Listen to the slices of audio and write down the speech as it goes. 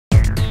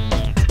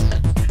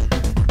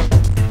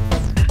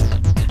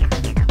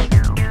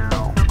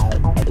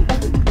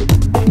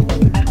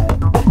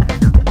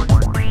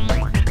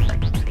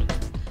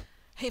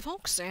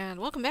folks, and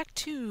welcome back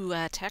to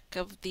Attack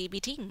of the B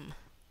Team.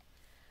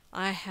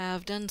 I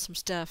have done some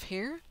stuff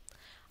here.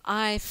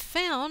 I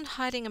found,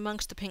 hiding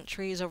amongst the pink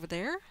trees over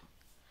there,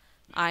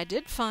 I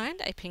did find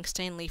a pink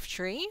stain leaf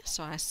tree,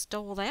 so I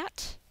stole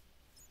that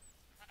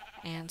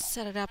and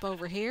set it up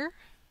over here.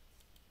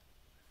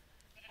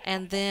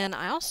 And then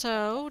I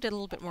also did a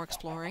little bit more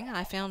exploring.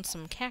 I found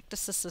some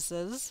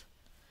cactuses,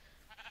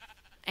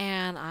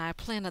 and I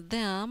planted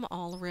them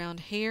all around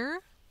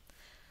here.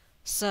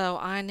 So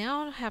I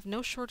now have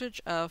no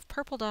shortage of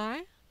purple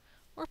dye,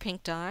 or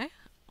pink dye,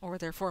 or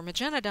therefore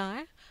magenta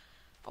dye,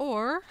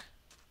 or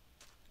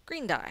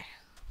green dye.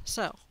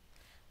 So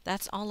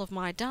that's all of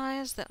my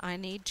dyes that I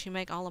need to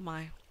make all of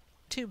my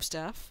tube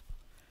stuff.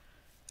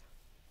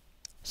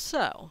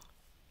 So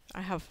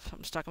I'm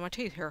stuck in my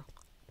teeth here.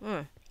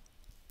 There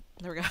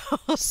we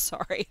go.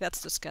 Sorry,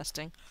 that's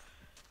disgusting.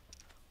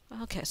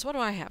 Okay, so what do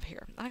I have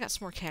here? I got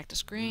some more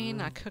cactus green.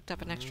 I cooked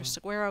up an extra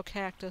saguaro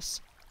cactus.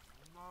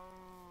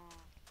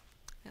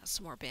 Got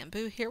some more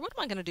bamboo here. What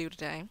am I going to do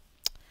today?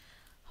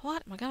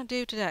 What am I going to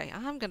do today?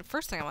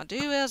 First thing I'm going to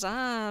do is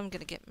I'm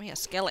going to get me a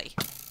skelly.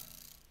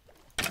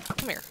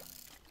 Come here.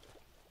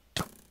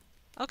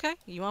 Okay,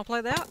 you want to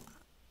play that?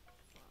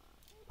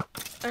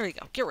 There you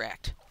go. Get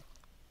wrecked.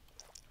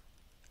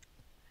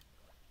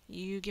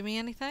 You give me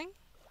anything?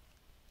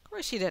 Of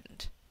course you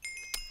didn't.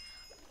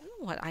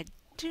 What I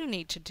do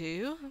need to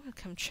do, I'm going to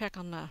come check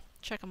on my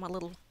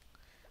little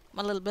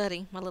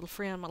buddy, my little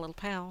friend, my little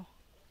pal.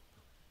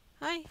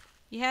 Hi.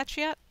 You hatch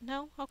yet?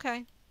 No?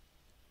 Okay.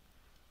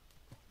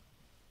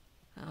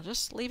 I'll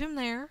just leave him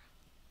there.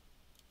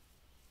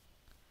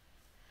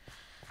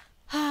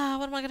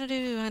 What am I going to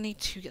do? I need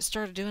to get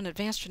started doing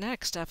advanced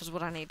genetic stuff is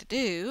what I need to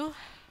do.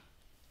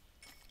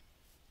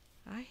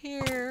 I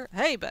hear...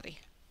 Hey, buddy.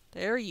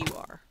 There you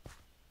are.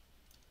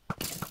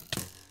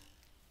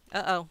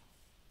 Uh-oh.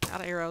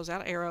 Out of arrows,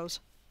 out of arrows.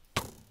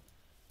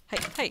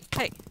 Hey,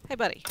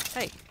 buddy.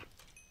 Hey.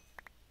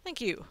 Thank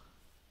you.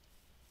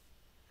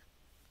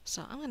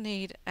 So I'm going to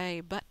need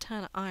a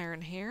butt-ton of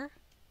iron here.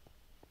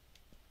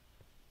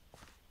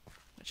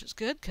 Which is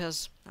good,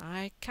 because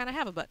I kind of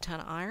have a butt-ton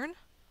of iron.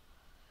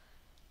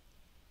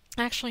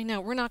 Actually, no,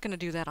 we're not going to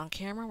do that on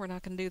camera. We're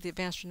not going to do the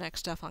advanced genetic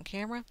stuff on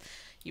camera.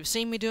 You've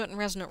seen me do it in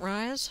Resonant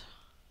Rise.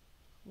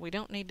 We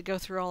don't need to go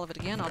through all of it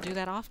again. I'll do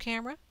that off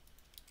camera.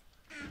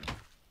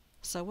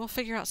 So we'll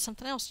figure out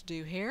something else to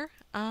do here.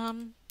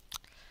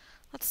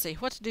 Let's see,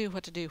 what to do.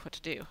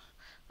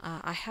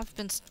 I have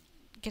been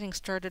getting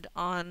started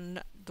on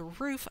the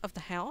roof of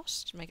the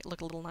house to make it look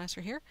a little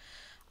nicer here.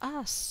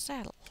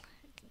 Saddle.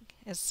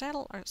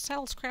 Are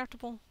saddles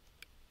craftable?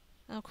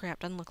 Oh crap,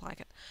 doesn't look like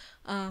it.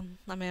 I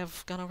may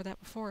have gone over that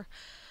before.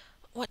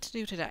 What to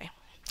do today?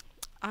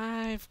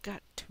 I've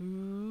got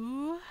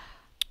to...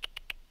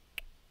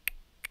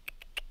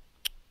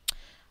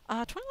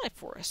 Twilight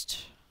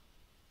Forest.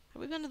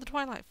 Have we been to the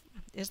Twilight...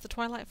 Is the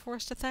Twilight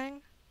Forest a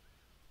thing?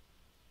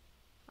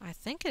 I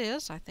think it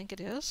is.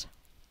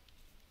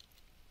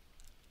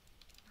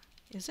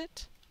 Is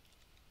it?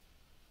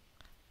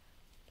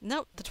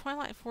 Nope, the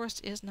Twilight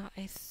Forest is not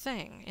a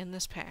thing in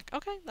this pack.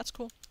 Okay, that's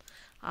cool.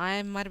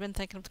 I might have been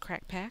thinking of the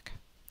Crack Pack,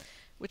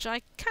 which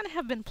I kind of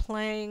have been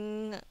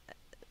playing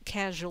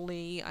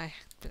casually. I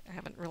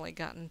haven't really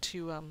gotten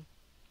to,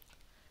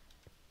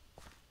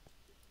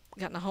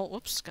 gotten a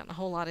whole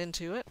lot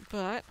into it,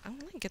 but I'm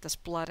going to get this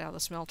blood out of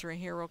the smelter in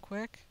here real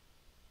quick.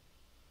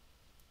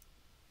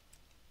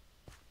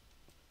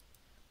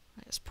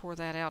 I just pour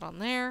that out on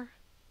there.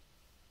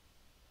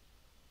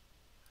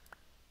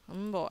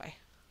 Oh boy.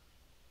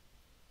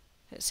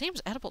 It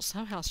seems edible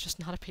somehow, it's just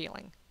not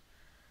appealing.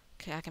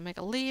 Okay, I can make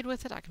a lead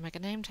with it, I can make a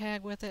name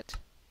tag with it.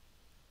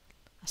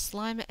 A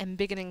slime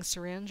embiggening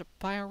syringe, a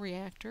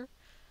bioreactor.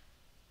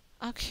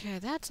 Okay,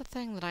 that's a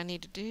thing that I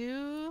need to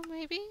do,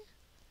 maybe?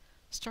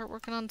 Start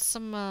working on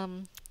some, a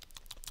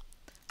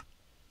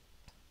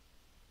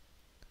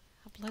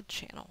blood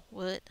channel.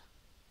 What?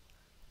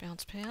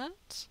 Bounce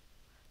pads?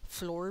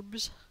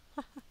 Florbs?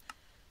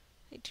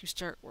 Need to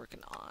start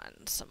working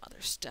on some other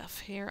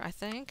stuff here, I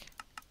think.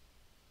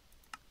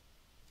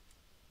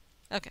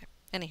 Okay,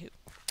 anywho.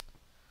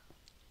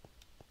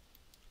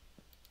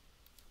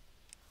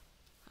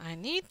 I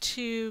need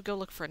to go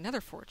look for another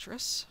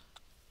fortress.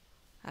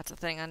 That's a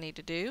thing I need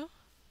to do.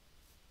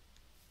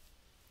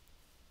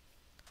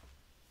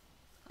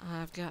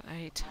 I've got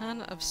a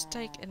ton of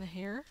steak in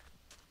here.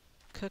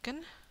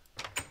 Cooking.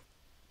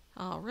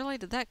 Oh, really?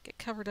 Did that get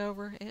covered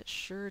over? It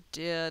sure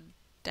did.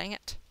 Dang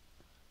it.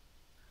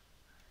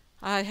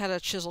 I had a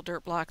chisel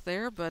dirt block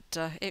there, but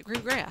it grew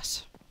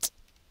grass.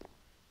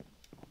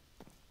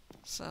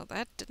 So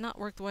that did not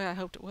work the way I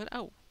hoped it would.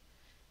 Oh,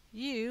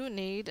 you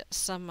need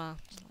some,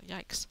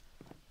 yikes.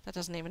 That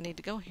doesn't even need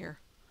to go here.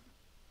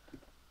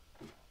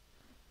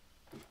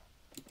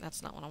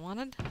 That's not what I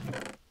wanted.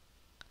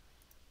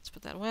 Let's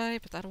put that away,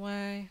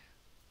 Actually,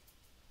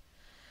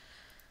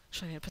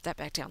 I need to put that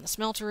back down the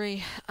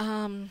smeltery.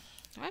 Do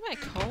I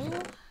make coal?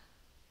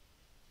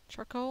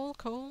 Charcoal?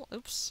 Coal?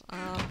 Oops.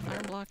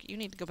 Iron block. You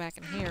need to go back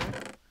in here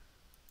with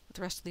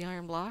the rest of the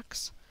iron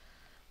blocks.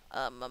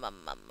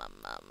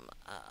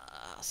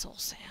 Soul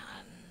sand.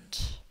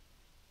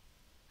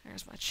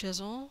 There's my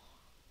chisel.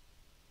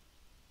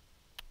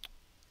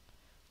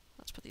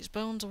 Let's put these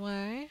bones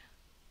away.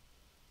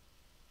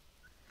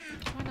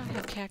 Do I not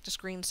have cactus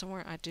green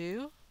somewhere? I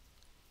do.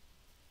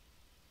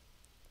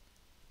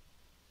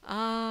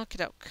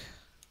 Okey-doke.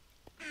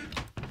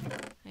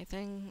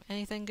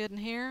 Anything good in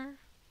here?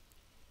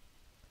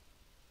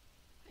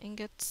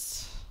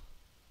 Ingots.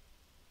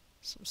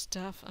 Some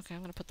stuff. Okay,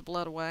 I'm gonna put the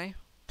blood away.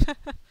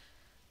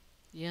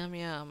 Yum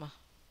yum.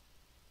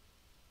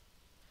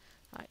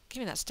 Alright,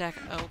 give me that stack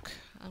of oak.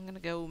 I'm gonna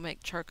go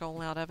make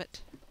charcoal out of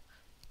it.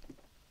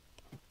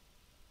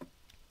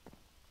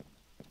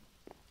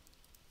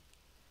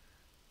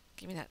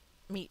 Give me that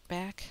meat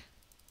back.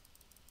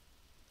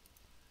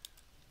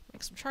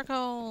 Make some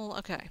charcoal.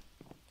 Okay.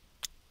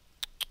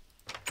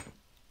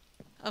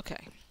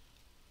 Okay.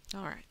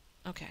 Alright.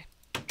 Okay.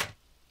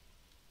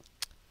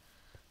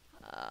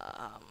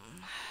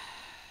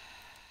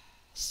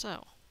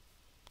 So.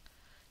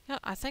 Yeah,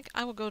 I think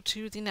I will go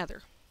to the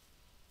Nether.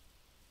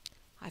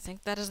 I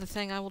think that is the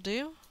thing I will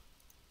do.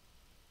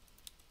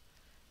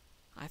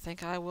 I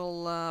think I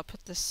will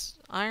put this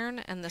iron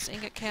and this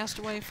ingot cast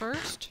away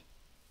first.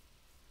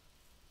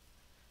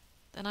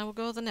 Then I will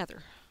go to the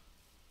Nether.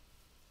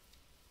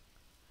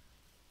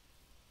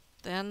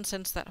 Then,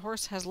 since that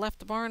horse has left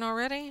the barn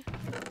already,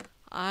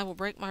 I will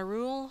break my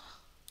rule.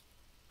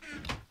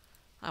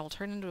 I will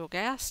turn into a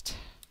ghast.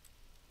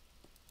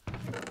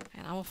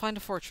 And I will find a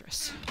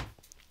fortress.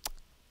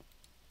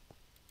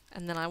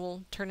 And then I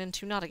will turn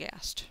into not a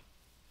ghast.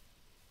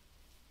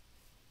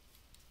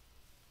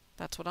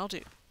 That's what I'll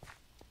do.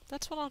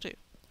 That's what I'll do.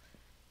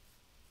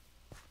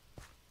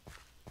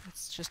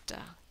 Let's just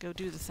go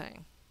do the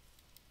thing.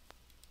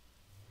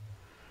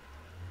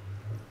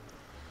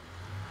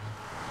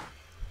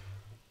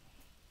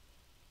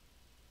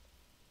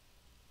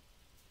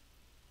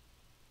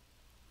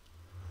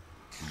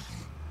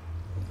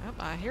 Yep,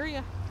 I hear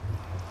you.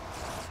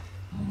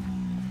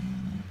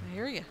 I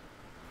hear you.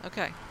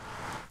 Okay.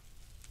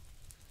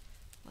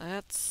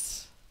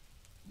 Let's...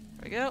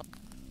 There we go.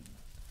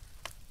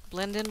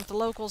 Blend in with the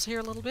locals here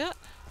a little bit.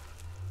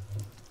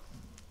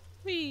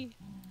 Whee!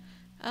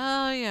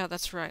 Oh, yeah,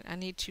 that's right. I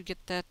need to get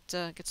that,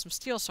 get some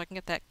steel so I can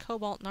get that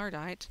cobalt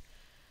nardite.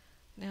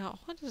 Now,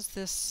 what is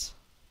this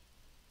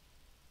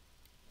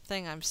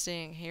thing I'm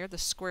seeing here?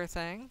 This square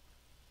thing?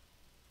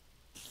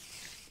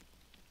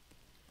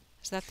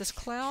 Is that this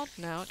cloud?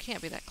 No, it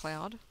can't be that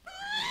cloud.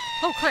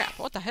 Oh, crap!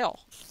 What the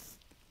hell?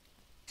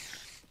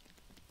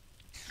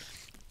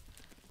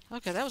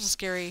 Okay, that was a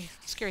scary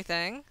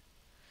thing.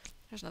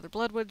 There's another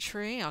bloodwood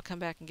tree. I'll come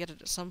back and get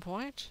it at some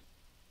point.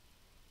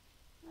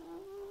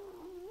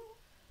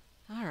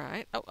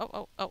 Alright.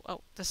 Oh.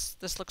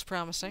 This looks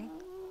promising.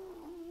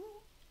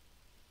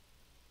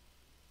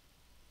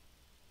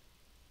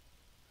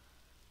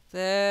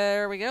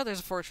 There we go. There's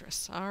a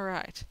fortress.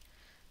 Alright.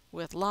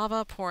 With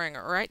lava pouring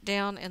right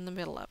down in the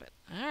middle of it.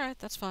 Alright,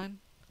 that's fine.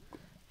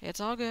 It's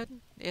all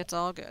good. It's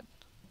all good.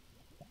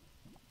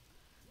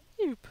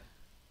 Yoop.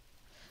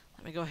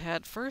 Let me go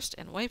ahead first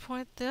and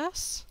waypoint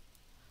this.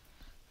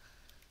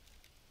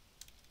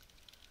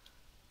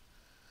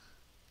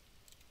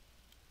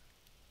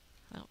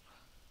 Oh.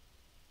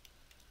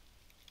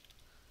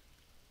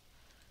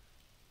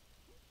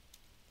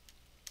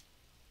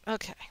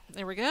 Okay,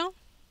 there we go.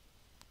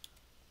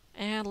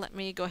 And let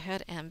me go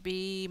ahead and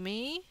be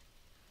me.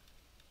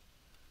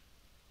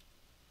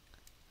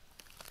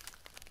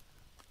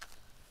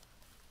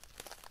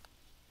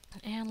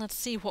 And let's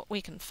see what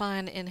we can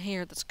find in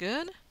here that's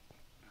good.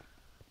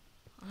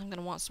 I'm going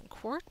to want some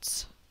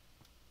quartz.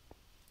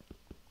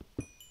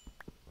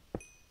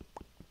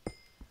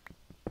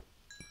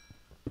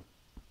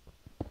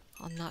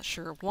 I'm not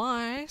sure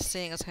why,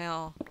 seeing as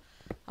how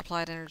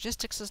applied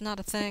energistics is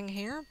not a thing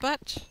here,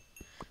 but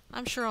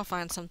I'm sure I'll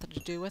find something to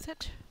do with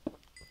it.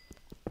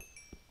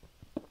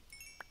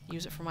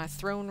 Use it for my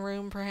throne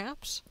room,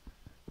 perhaps.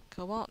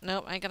 Cobalt?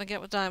 Nope, I ain't gonna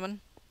get with diamond.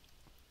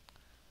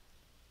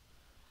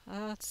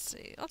 Let's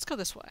see. Let's go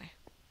this way.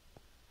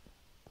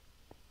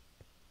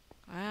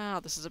 Wow,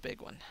 this is a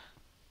big one.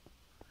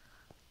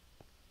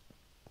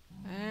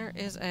 There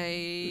is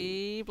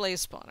a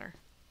blaze spawner.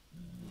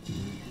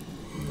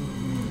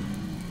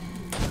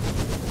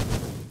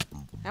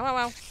 Ow, ow,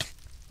 ow. If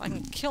I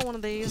can kill one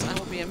of these, I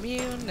will be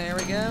immune. There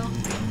we go.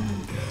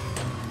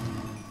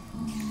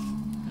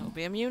 I will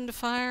be immune to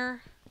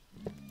fire.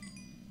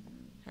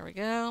 There we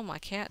go. My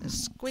cat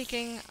is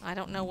squeaking. I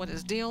don't know what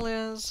his deal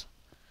is.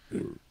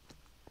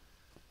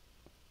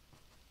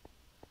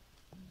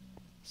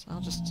 So I'll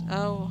just...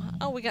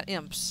 Oh, we got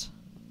imps.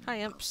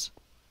 Hi, imps.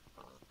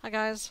 Hi,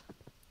 guys.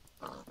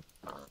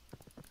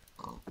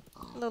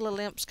 Hello, little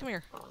imps. Come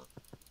here.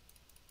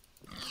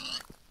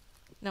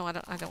 No, I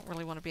don't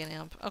really want to be an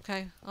imp.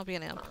 Okay, I'll be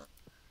an imp.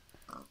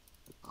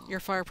 You're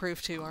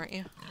fireproof too, aren't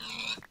you?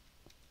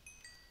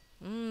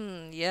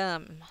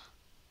 Yum.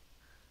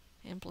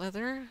 Imp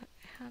leather.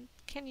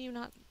 Can you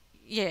not...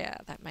 Yeah,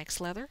 that makes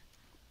leather.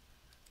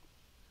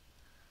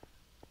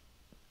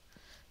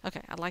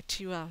 Okay, I'd like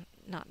to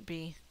not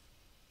be...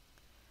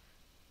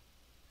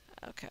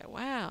 Okay,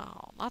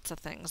 wow. Lots of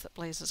things that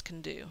blazes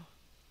can do.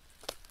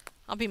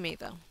 I'll be me,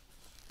 though.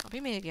 I'll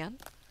be me again.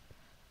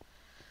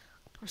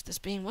 Of course, this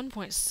being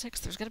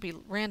 1.6, there's got to be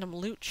random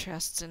loot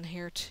chests in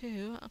here,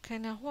 too. Okay,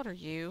 now what are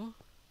you?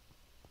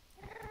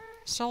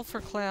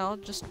 Sulfur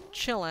cloud, just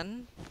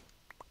chillin'.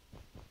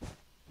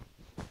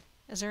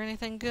 Is there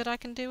anything good I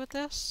can do with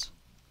this?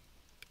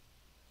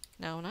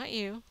 No, not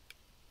you.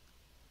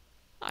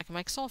 Oh, I can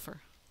make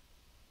sulfur.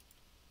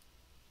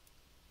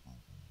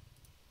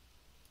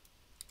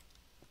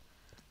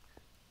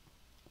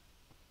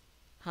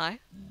 Hi.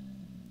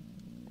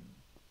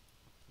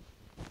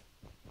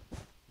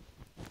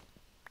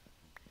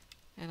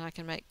 And I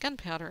can make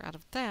gunpowder out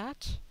of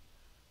that,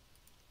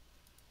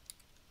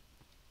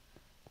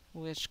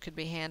 which could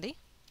be handy.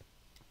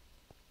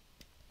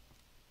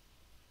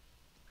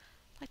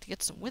 I'd like to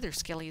get some wither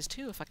skellies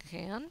too, if I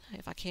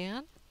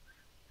can.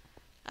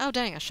 Oh,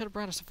 dang, I should have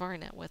brought a safari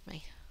net with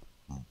me.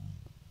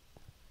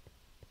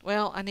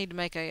 Well, I need to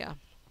make a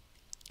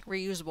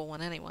reusable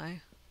one anyway.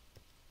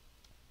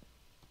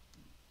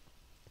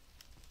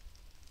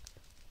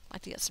 I'd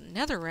like to get some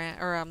nether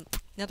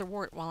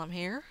wart while I'm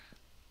here.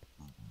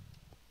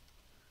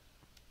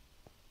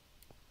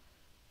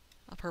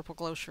 A purple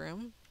glow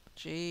shroom.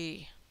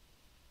 Gee.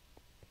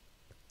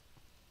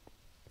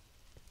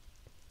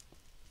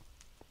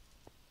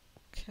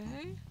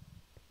 Okay.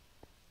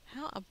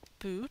 How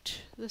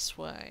about this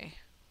way?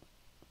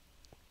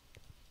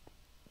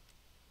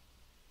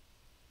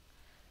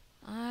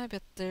 I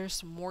bet there's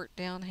some wart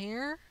down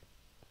here.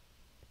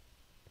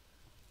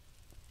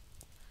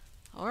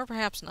 Or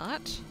perhaps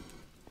not.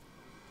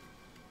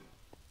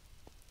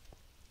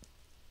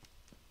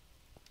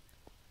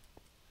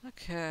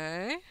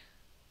 Okay.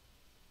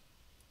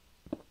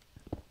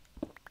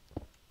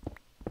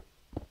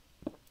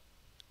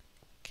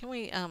 Can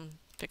we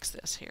fix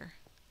this here?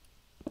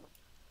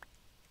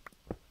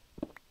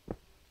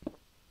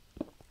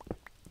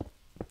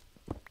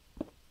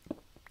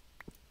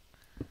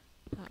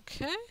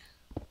 Okay.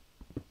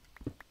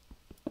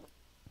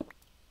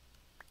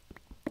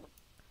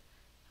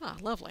 Ah,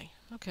 lovely.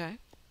 Okay.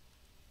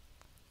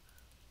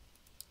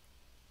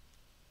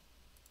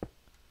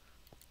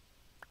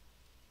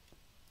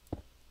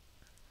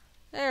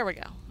 There we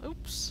go.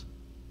 Oops.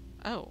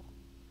 Oh.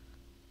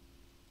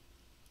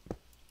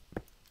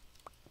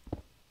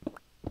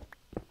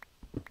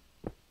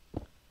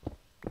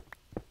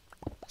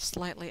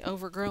 Slightly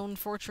overgrown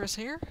fortress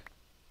here.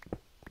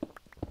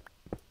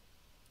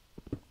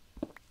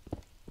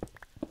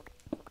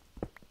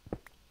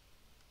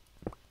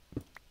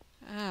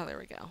 Ah, there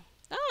we go.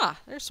 Ah,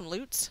 there's some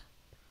loots.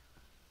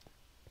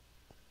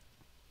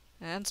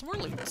 And some more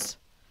loots.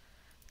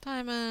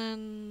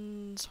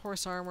 Diamonds,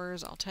 horse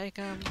armors, I'll take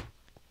them.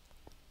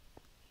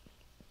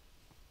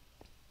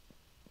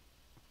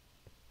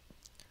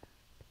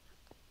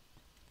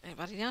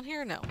 Anybody down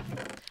here? No.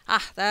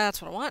 Ah,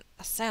 that's what I want.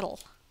 A saddle.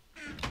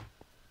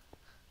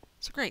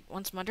 So great.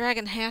 Once my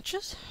dragon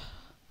hatches,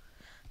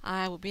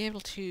 I will be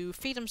able to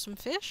feed him some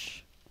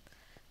fish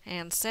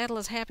and saddle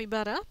his happy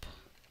butt up.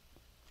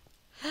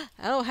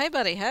 Oh, hey,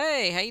 buddy.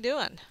 Hey, how you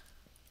doing?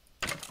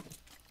 Come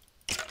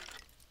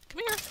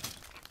here.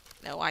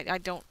 No, I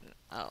don't...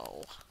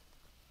 Oh.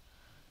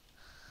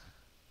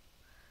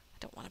 I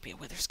don't want to be a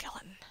wither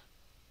skeleton.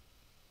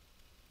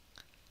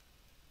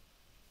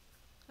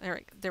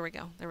 There we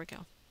go. There we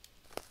go.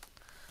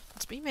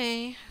 Let's be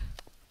me.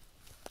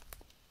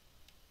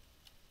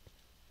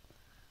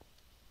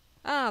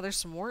 Ah, there's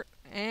some wart.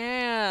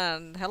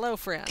 And hello,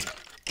 friend.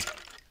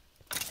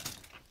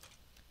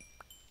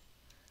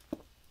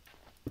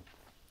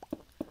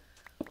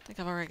 I think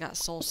I've already got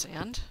soul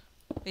sand.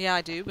 Yeah,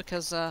 I do,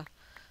 because the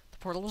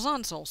portal was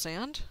on soul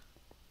sand.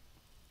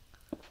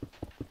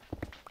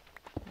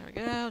 There we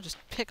go. Just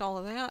pick all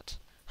of that.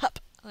 Hup.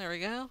 There we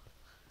go.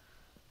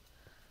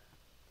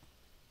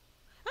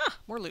 Ah,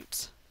 more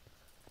loots.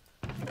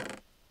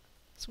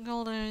 Some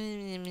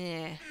golden...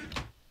 Yeah.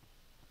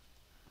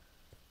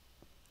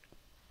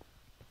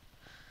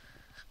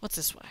 What's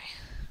this way?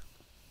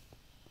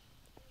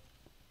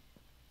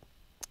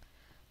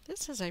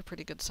 This is a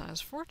pretty good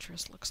sized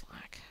fortress, looks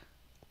like.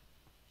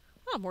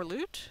 Oh, more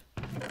loot.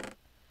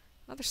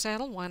 Another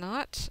saddle, why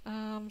not?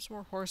 Some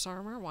more horse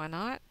armor, why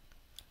not?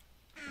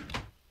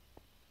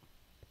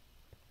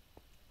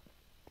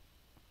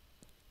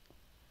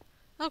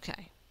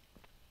 Okay.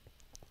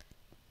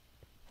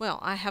 Well,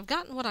 I have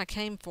gotten what I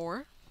came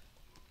for.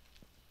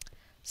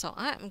 So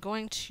I am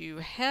going to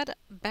head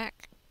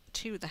back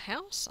to the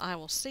house. I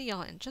will see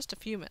y'all in just a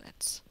few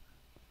minutes.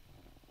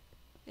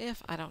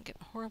 If I don't get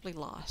horribly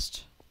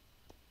lost.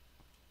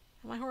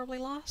 Am I horribly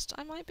lost?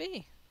 I might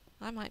be.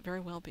 I might very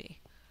well be.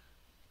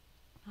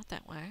 Not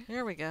that way.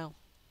 Here we go.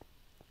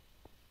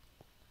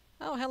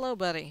 Oh, hello,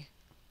 buddy.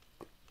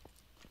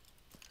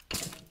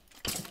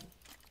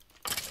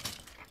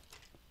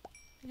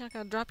 You not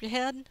gonna drop your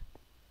head?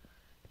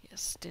 You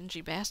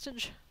stingy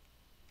bastard.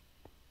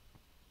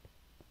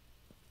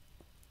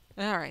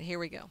 Alright, here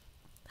we go.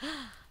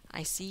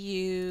 I see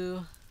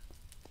you.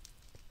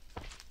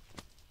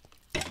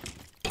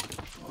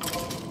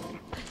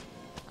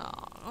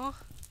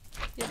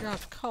 clear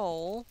out the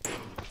coal.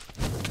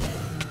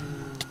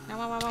 Ow,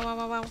 ow, ow, ow,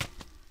 ow, ow.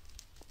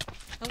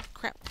 Oh,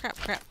 crap, crap,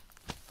 crap.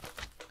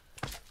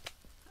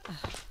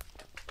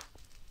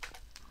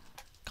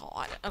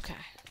 God, okay.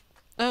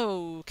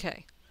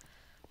 Okay.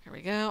 Here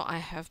we go. I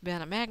have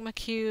been a magma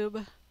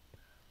cube.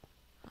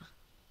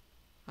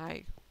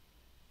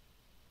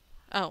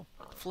 Oh,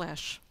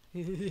 flesh.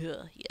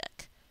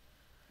 Yuck.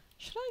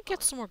 Should I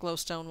get some more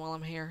glowstone while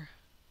I'm here?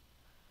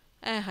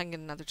 I can get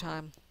another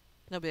time.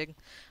 No big.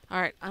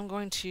 Alright, I'm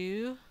going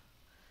to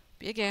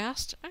be a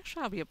ghast.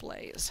 Actually, I'll be a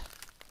blaze.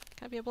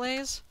 Can I be a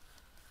blaze?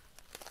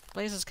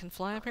 Blazes can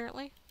fly,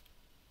 apparently.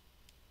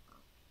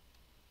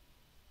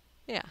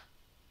 Yeah.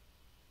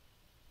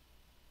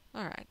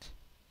 Alright.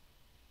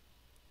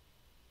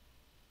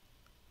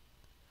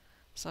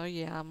 So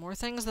yeah, more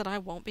things that I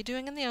won't be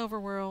doing in the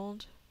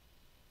overworld.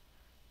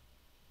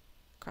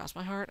 Cross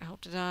my heart, I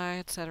hope to die,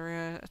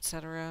 etc.,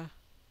 etc.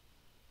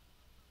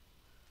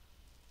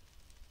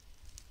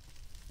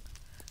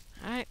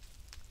 Alright.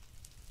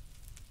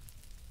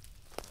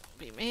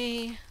 Be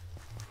me.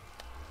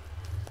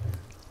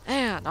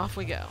 And off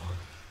we go.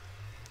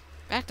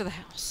 Back to the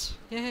house.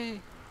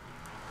 Yay!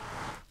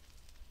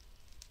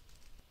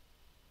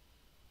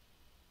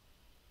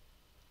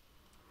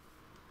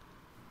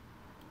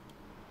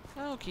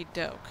 Okie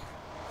doke.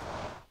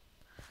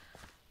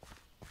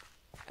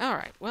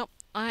 Alright, well,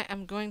 I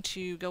am going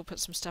to go put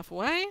some stuff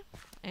away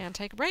and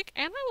take a break,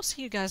 and I will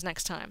see you guys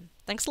next time.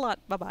 Thanks a lot.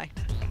 Bye-bye.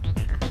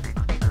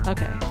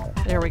 Okay,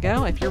 there we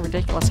go. If your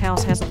ridiculous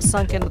house hasn't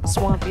sunk into the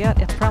swamp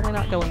yet, it's probably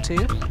not going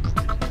to.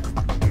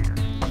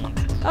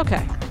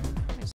 Okay.